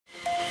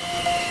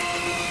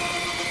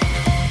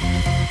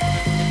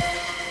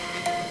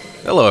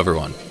Hello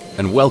everyone,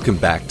 and welcome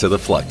back to the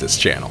Fluctus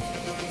Channel.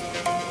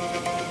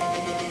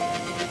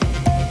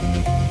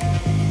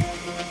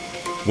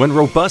 When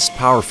robust,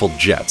 powerful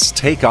jets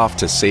take off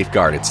to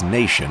safeguard its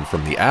nation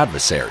from the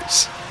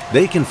adversaries,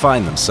 they can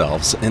find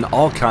themselves in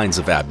all kinds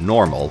of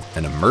abnormal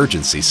and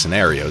emergency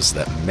scenarios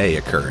that may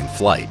occur in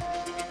flight.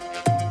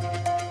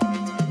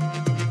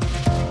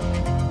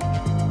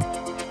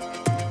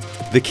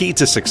 The key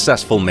to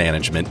successful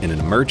management in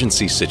an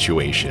emergency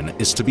situation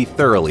is to be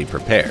thoroughly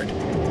prepared.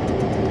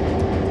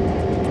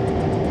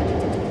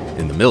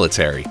 In the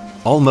military,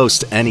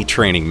 almost any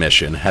training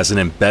mission has an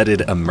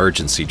embedded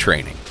emergency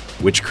training,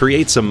 which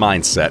creates a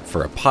mindset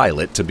for a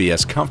pilot to be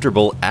as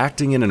comfortable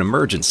acting in an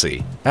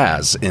emergency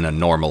as in a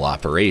normal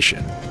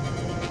operation.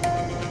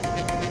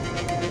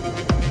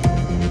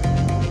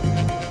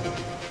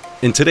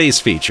 In today's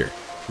feature,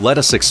 let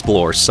us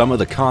explore some of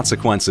the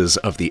consequences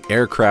of the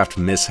aircraft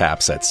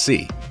mishaps at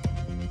sea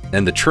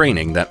and the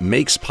training that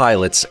makes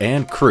pilots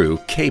and crew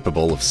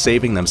capable of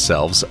saving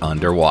themselves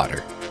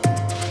underwater.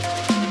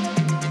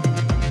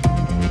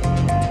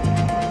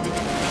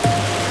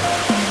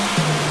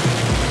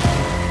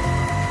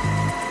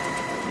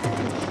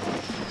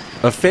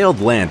 A failed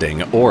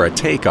landing or a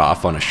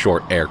takeoff on a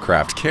short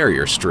aircraft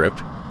carrier strip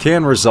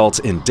can result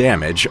in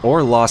damage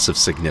or loss of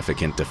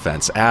significant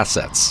defense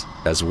assets,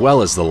 as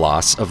well as the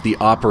loss of the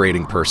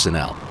operating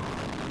personnel.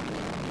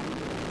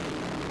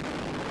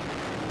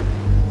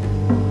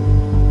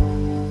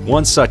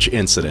 One such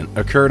incident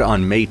occurred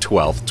on May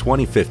 12,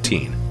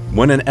 2015,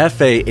 when an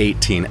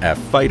FA-18F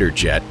fighter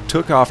jet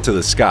took off to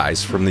the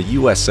skies from the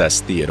USS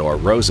Theodore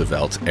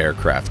Roosevelt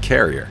aircraft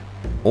carrier,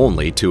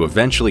 only to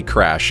eventually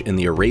crash in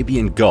the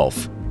Arabian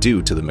Gulf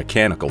due to the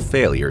mechanical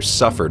failure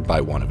suffered by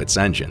one of its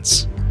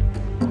engines.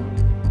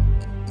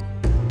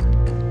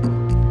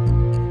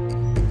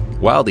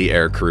 While the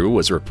aircrew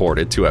was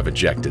reported to have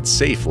ejected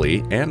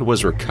safely and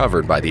was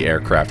recovered by the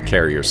aircraft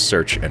carrier's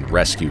search and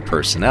rescue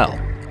personnel,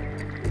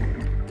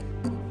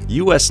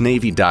 U.S.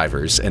 Navy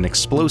divers and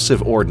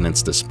explosive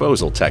ordnance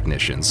disposal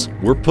technicians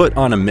were put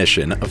on a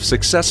mission of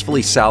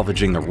successfully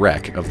salvaging the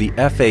wreck of the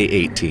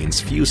FA-18's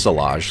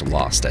fuselage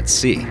lost at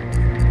sea.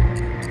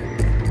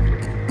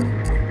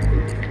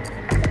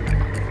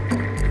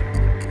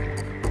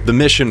 The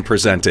mission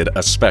presented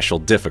a special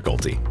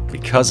difficulty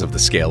because of the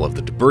scale of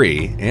the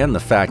debris and the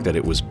fact that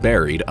it was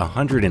buried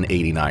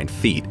 189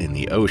 feet in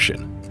the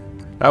ocean.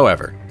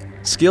 However,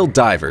 skilled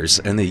divers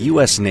and the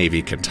U.S.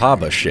 Navy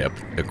Catawba ship,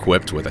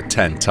 equipped with a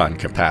 10-ton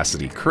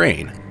capacity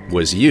crane,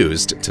 was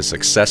used to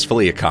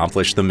successfully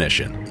accomplish the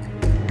mission.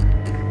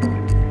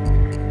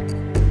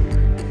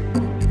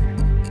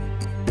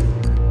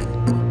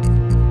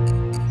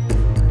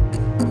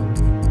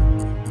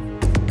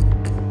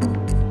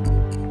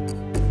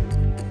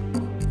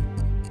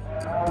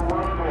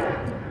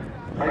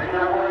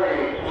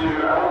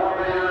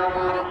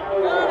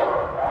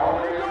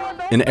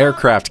 An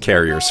aircraft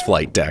carrier's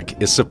flight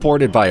deck is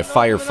supported by a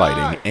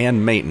firefighting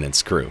and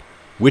maintenance crew,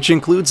 which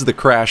includes the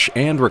crash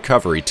and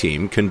recovery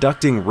team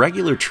conducting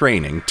regular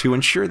training to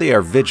ensure they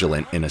are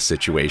vigilant in a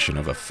situation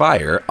of a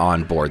fire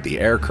on board the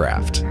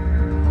aircraft.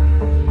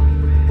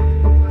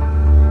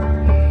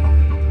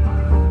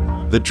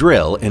 The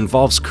drill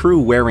involves crew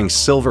wearing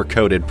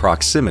silver-coated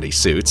proximity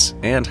suits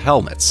and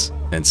helmets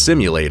and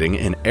simulating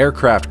an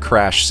aircraft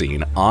crash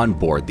scene on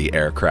board the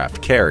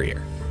aircraft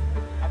carrier.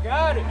 I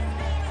got it.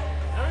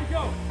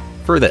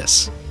 For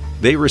this,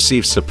 they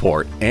receive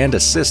support and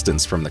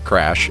assistance from the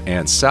crash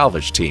and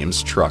salvage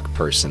team's truck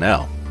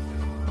personnel.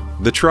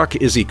 The truck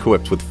is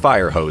equipped with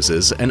fire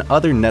hoses and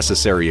other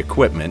necessary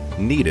equipment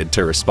needed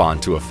to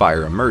respond to a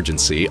fire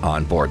emergency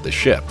on board the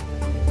ship.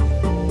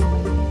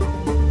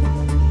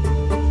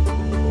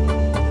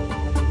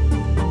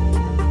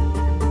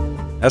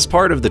 As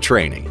part of the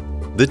training,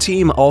 the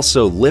team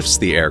also lifts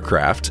the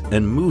aircraft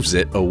and moves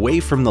it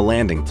away from the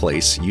landing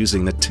place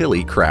using the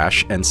Tilly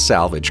crash and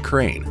salvage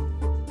crane.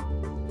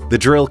 The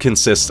drill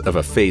consists of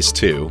a Phase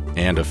 2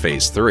 and a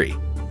Phase 3.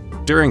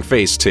 During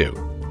Phase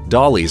 2,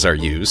 dollies are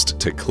used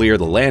to clear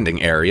the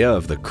landing area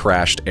of the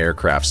crashed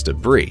aircraft's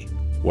debris,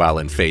 while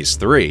in Phase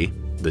 3,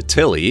 the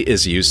Tilly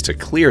is used to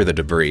clear the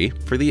debris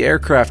for the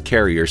aircraft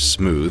carrier's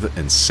smooth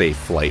and safe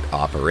flight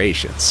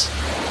operations.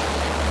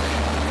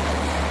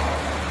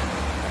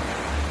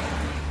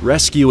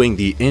 Rescuing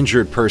the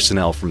injured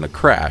personnel from the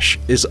crash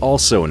is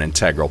also an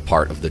integral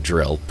part of the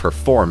drill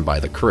performed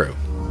by the crew.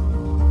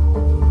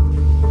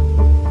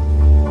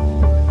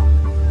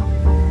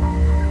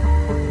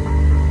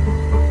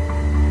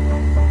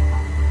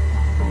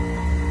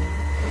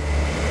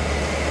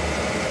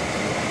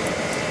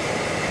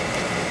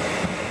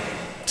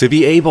 To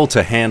be able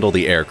to handle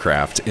the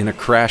aircraft in a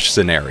crash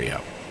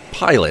scenario,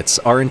 pilots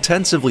are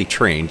intensively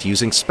trained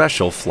using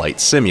special flight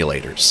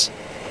simulators.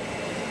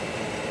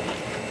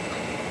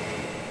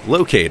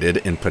 Located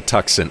in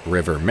Patuxent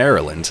River,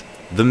 Maryland,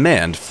 the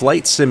Manned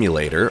Flight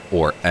Simulator,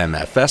 or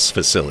MFS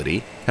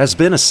facility, has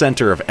been a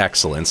center of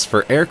excellence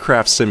for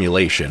aircraft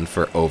simulation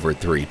for over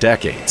 3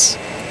 decades.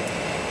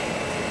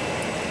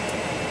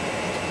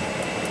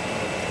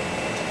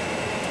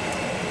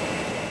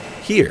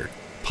 Here,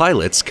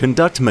 Pilots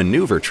conduct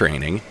maneuver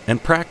training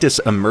and practice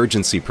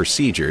emergency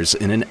procedures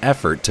in an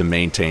effort to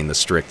maintain the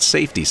strict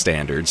safety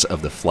standards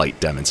of the flight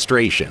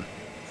demonstration.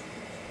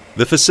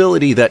 The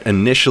facility that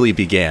initially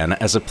began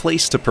as a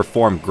place to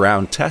perform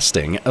ground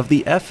testing of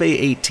the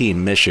FA-18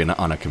 mission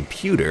on a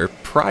computer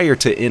prior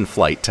to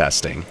in-flight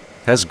testing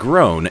has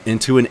grown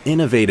into an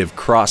innovative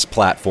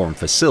cross-platform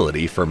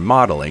facility for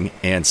modeling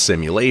and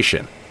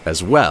simulation,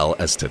 as well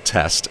as to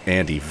test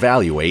and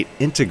evaluate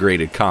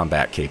integrated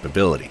combat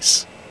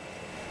capabilities.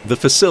 The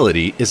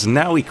facility is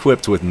now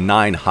equipped with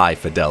 9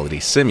 high-fidelity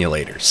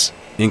simulators,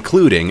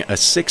 including a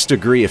 6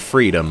 degree of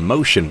freedom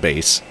motion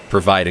base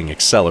providing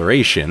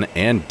acceleration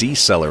and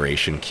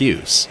deceleration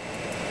cues.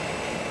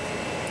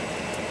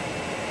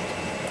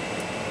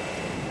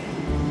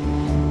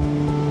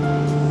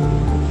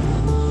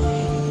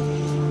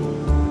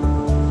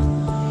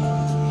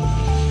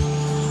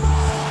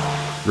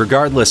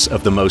 Regardless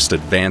of the most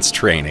advanced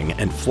training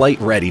and flight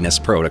readiness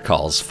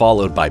protocols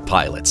followed by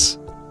pilots,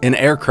 an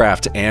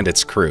aircraft and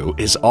its crew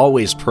is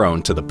always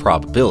prone to the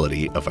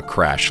probability of a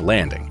crash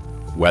landing,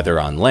 whether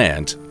on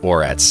land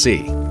or at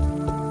sea.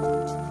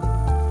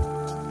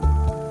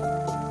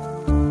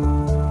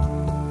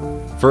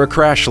 For a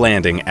crash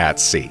landing at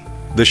sea,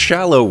 the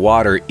shallow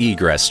water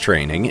egress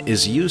training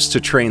is used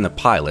to train the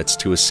pilots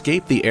to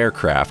escape the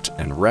aircraft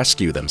and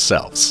rescue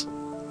themselves.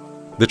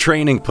 The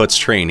training puts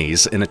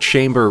trainees in a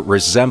chamber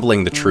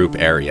resembling the troop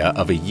area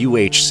of a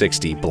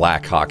UH-60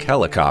 Black Hawk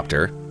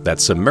helicopter that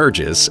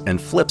submerges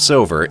and flips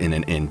over in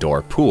an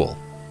indoor pool.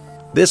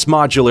 This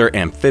modular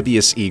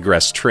amphibious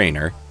egress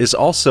trainer is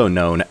also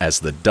known as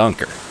the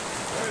dunker.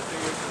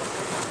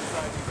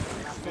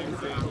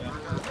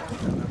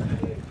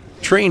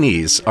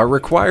 Trainees are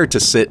required to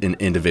sit in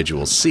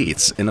individual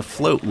seats in a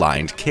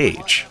float-lined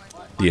cage.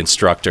 The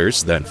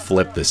instructors then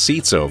flip the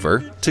seats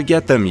over to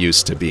get them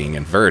used to being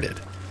inverted.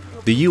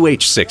 The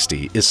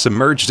UH-60 is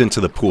submerged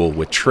into the pool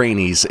with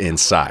trainees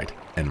inside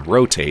and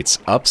rotates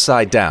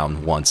upside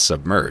down once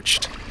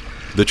submerged.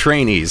 The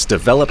trainees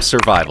develop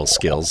survival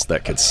skills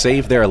that could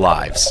save their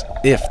lives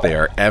if they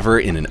are ever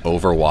in an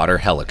overwater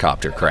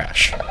helicopter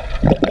crash.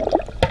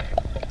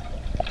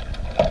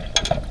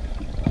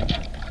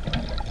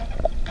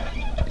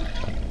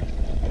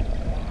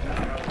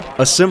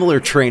 A similar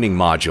training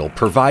module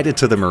provided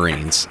to the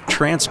Marines,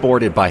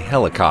 transported by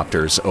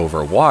helicopters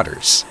over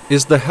waters,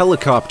 is the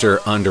Helicopter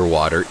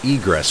Underwater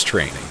Egress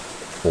Training,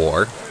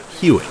 or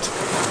HUET.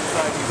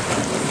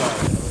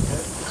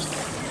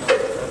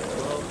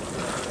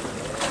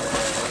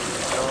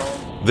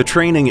 The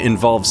training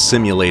involves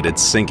simulated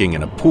sinking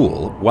in a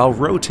pool while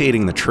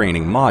rotating the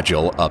training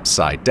module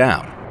upside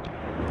down,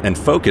 and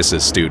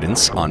focuses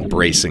students on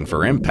bracing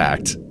for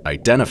impact,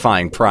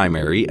 identifying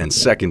primary and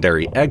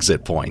secondary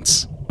exit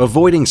points,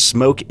 avoiding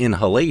smoke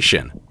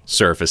inhalation,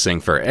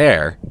 surfacing for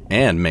air,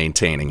 and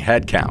maintaining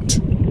head count.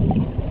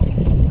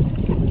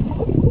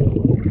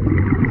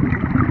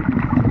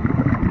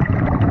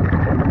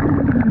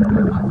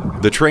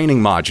 The training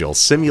module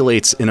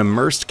simulates an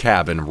immersed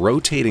cabin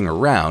rotating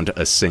around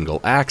a single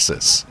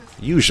axis,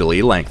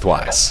 usually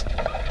lengthwise.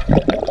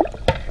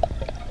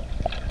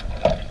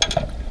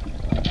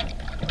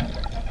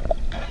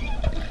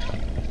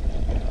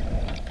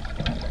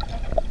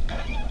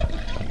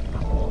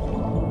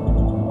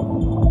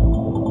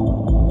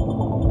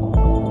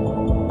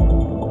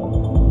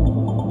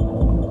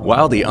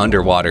 While the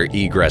underwater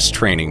egress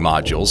training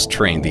modules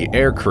train the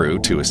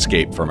aircrew to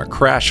escape from a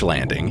crash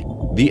landing,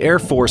 the Air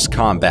Force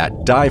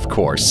Combat Dive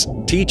Course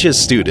teaches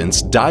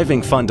students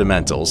diving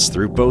fundamentals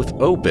through both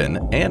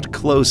open and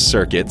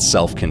closed-circuit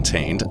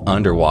self-contained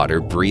underwater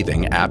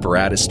breathing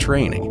apparatus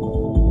training.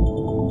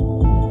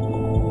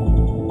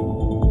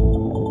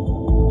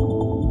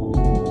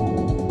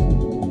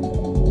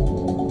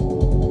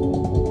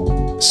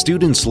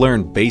 Students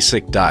learn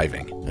basic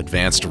diving,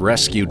 advanced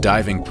rescue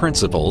diving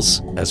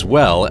principles, as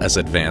well as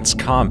advanced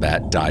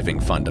combat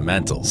diving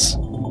fundamentals.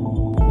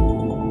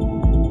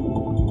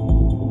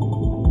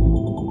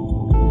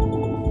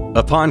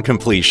 Upon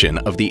completion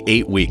of the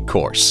 8-week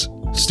course,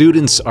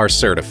 students are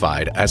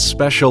certified as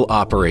Special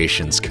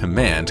Operations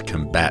Command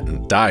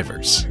combatant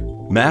divers,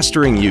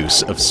 mastering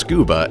use of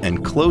scuba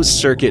and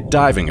closed-circuit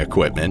diving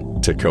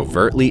equipment to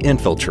covertly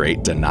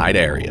infiltrate denied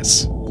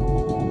areas.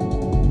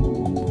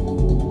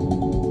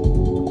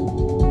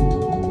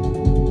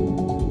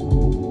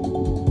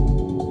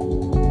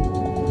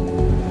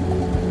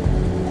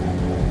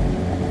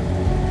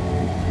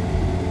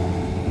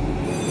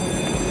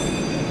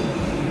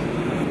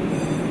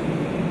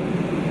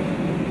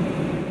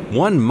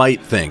 One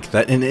might think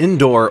that an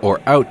indoor or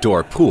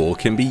outdoor pool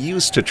can be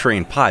used to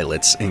train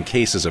pilots in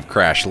cases of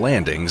crash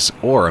landings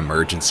or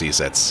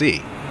emergencies at sea.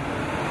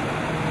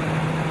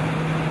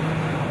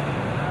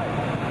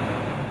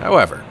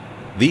 However,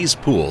 these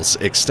pools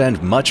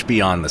extend much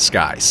beyond the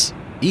skies,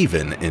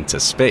 even into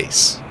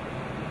space.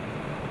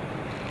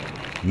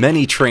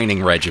 Many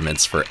training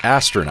regiments for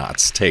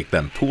astronauts take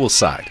them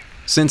poolside,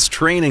 since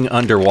training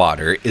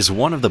underwater is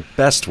one of the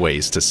best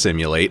ways to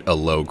simulate a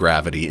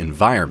low-gravity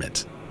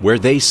environment, where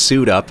they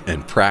suit up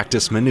and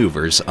practice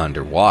maneuvers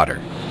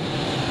underwater.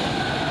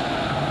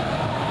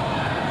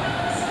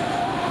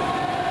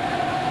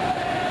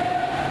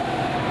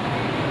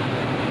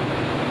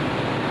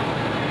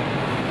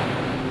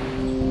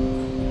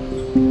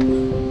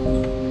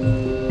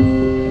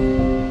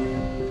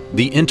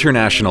 The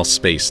International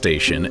Space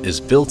Station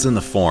is built in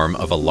the form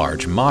of a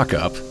large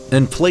mock-up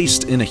and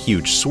placed in a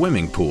huge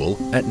swimming pool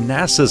at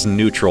NASA's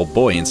Neutral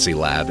Buoyancy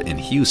Lab in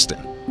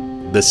Houston.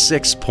 The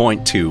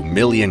 6.2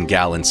 million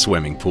gallon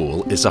swimming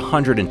pool is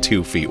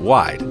 102 feet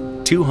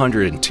wide,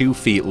 202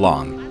 feet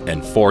long,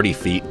 and 40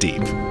 feet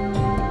deep.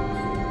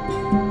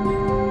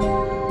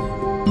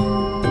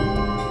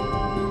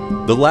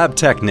 The lab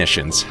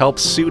technicians help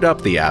suit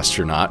up the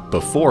astronaut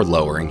before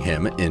lowering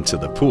him into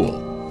the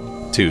pool.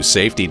 2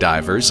 safety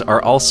divers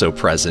are also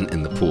present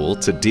in the pool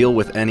to deal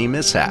with any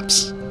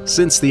mishaps,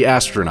 since the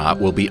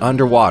astronaut will be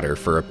underwater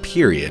for a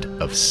period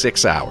of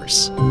 6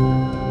 hours.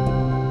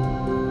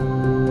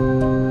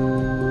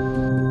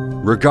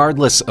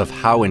 Regardless of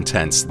how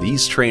intense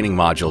these training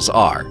modules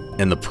are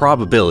and the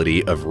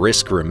probability of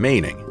risk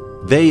remaining,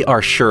 they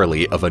are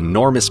surely of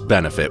enormous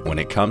benefit when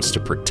it comes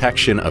to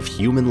protection of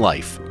human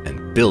life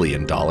and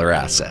billion-dollar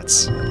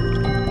assets.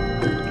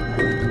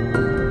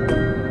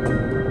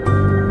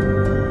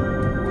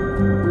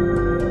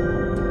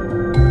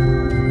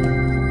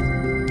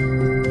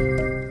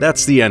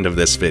 That's the end of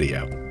this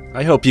video.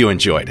 I hope you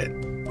enjoyed it.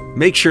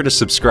 Make sure to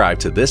subscribe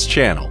to this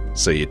channel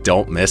so you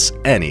don't miss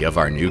any of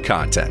our new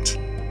content.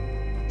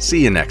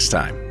 See you next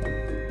time.